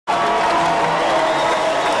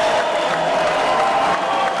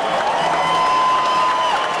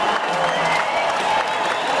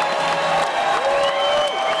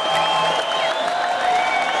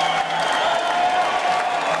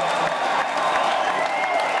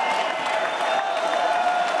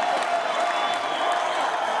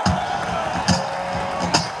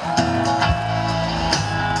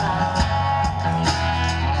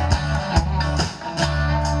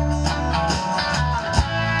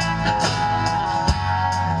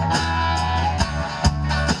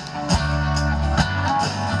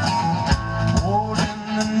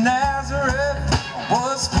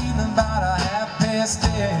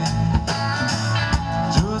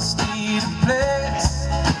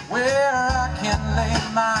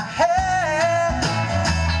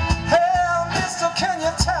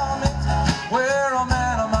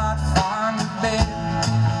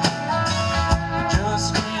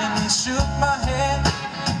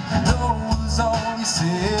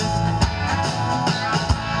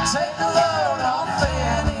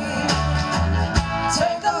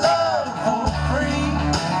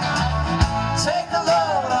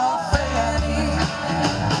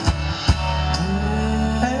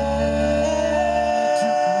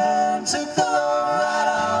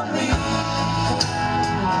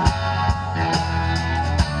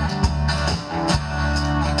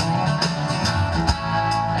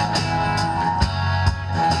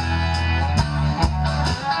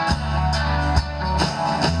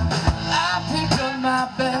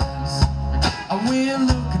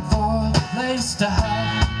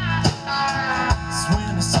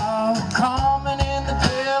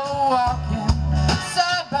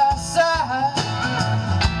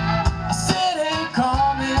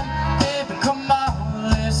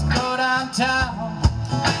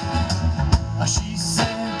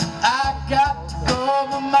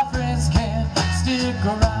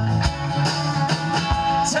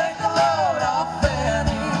Take the load off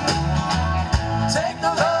Fanny. Take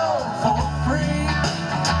the load for free.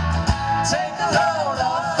 Take the load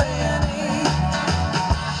off Fanny.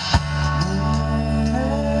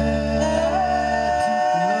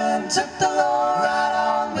 And took the load right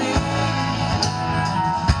on me.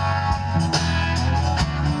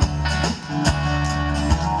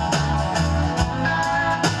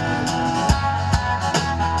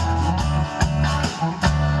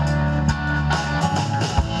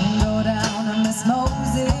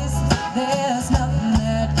 There's nothing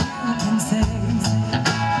that you can say.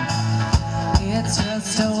 It's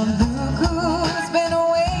just old Luke who's been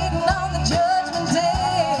waiting on the judgment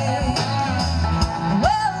day.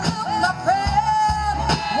 Well, Luke, my friend,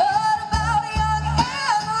 what about young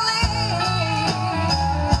Emily?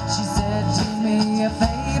 She said, do me a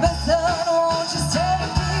favor, son, won't you take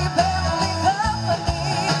me family company?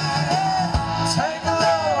 Take a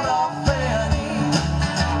load off Fanny.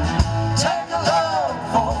 Take a load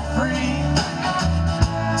for free.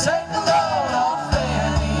 Take the load off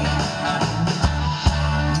Fanny.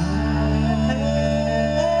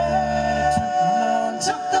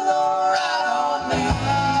 Took the load right on me.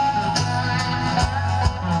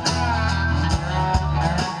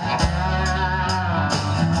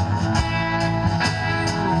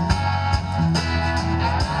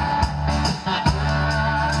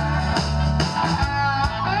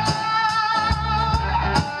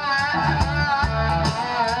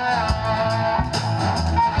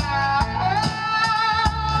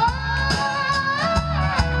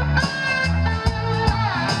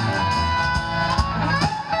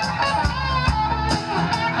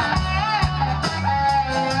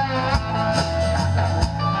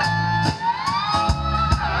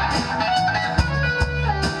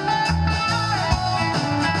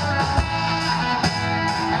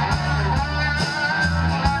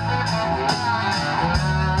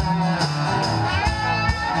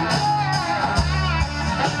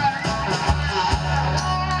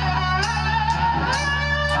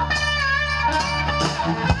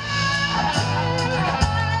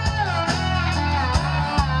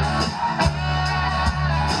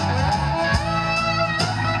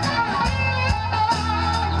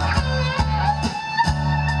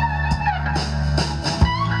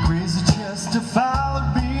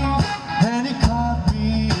 Followed me and he caught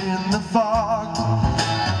me in the fog.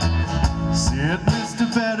 Said, Mr.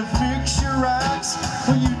 Better fix your rocks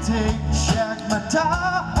or you take Shack my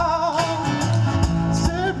dog.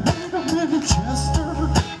 Said, wait a minute, Chester,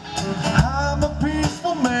 I'm a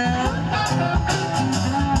peaceful man.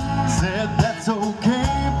 Said, that's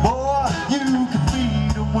okay, boy, you can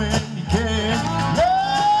feed him when you can.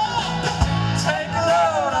 Yeah! Take a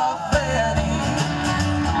load off Fanny.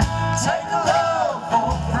 Take a load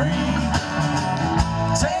for free.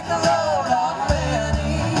 Take a load off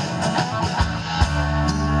Fanny.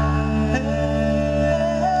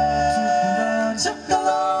 Took the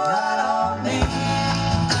load right on me.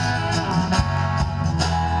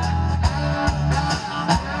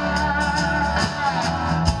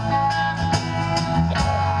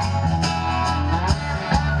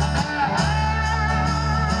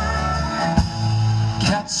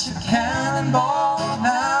 Catch a cannonball,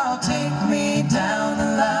 now take me down the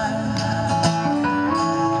line.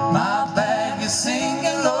 My bag is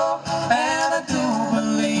sinking low, and I do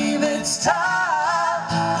believe it's time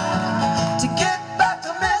to get back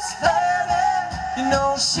to Miss Fanny. You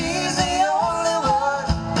know she's the only one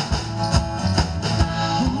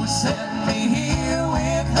who sent me here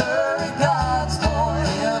with her regards for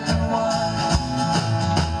everyone.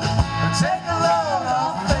 Take a load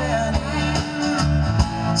off Fanny.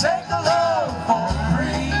 Take a load for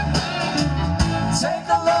free. Take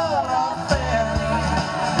a load off Fanny.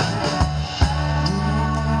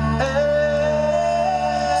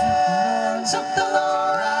 And took the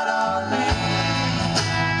load right on me.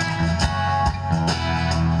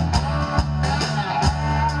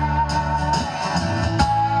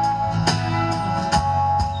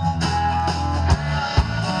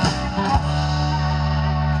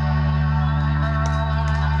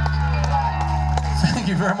 Thank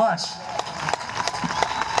you very much.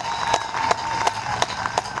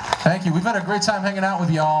 Thank you. We've had a great time hanging out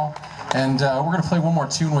with y'all, and we're going to play one more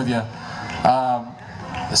tune with you.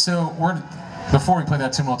 Before we play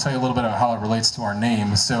that tune, we'll tell you a little bit about how it relates to our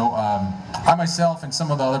name. So I myself and some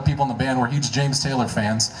of the other people in the band were huge James Taylor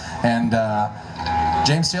fans, and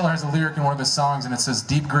James Taylor has a lyric in one of his songs, and it says,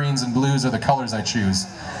 "Deep greens and blues are the colors I choose."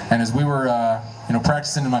 And as we were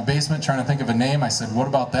practicing in my basement trying to think of a name, I said, "What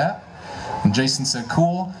about that?" And Jason said,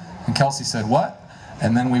 "Cool," and Kelsey said, "What?"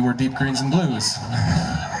 And then we were Deep Greens and Blues.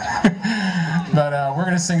 But we're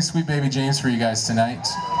going to sing Sweet Baby James for you guys tonight,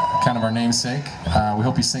 kind of our namesake. We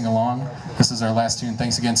hope you sing along. This is our last tune.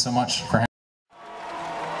 Thanks again so much for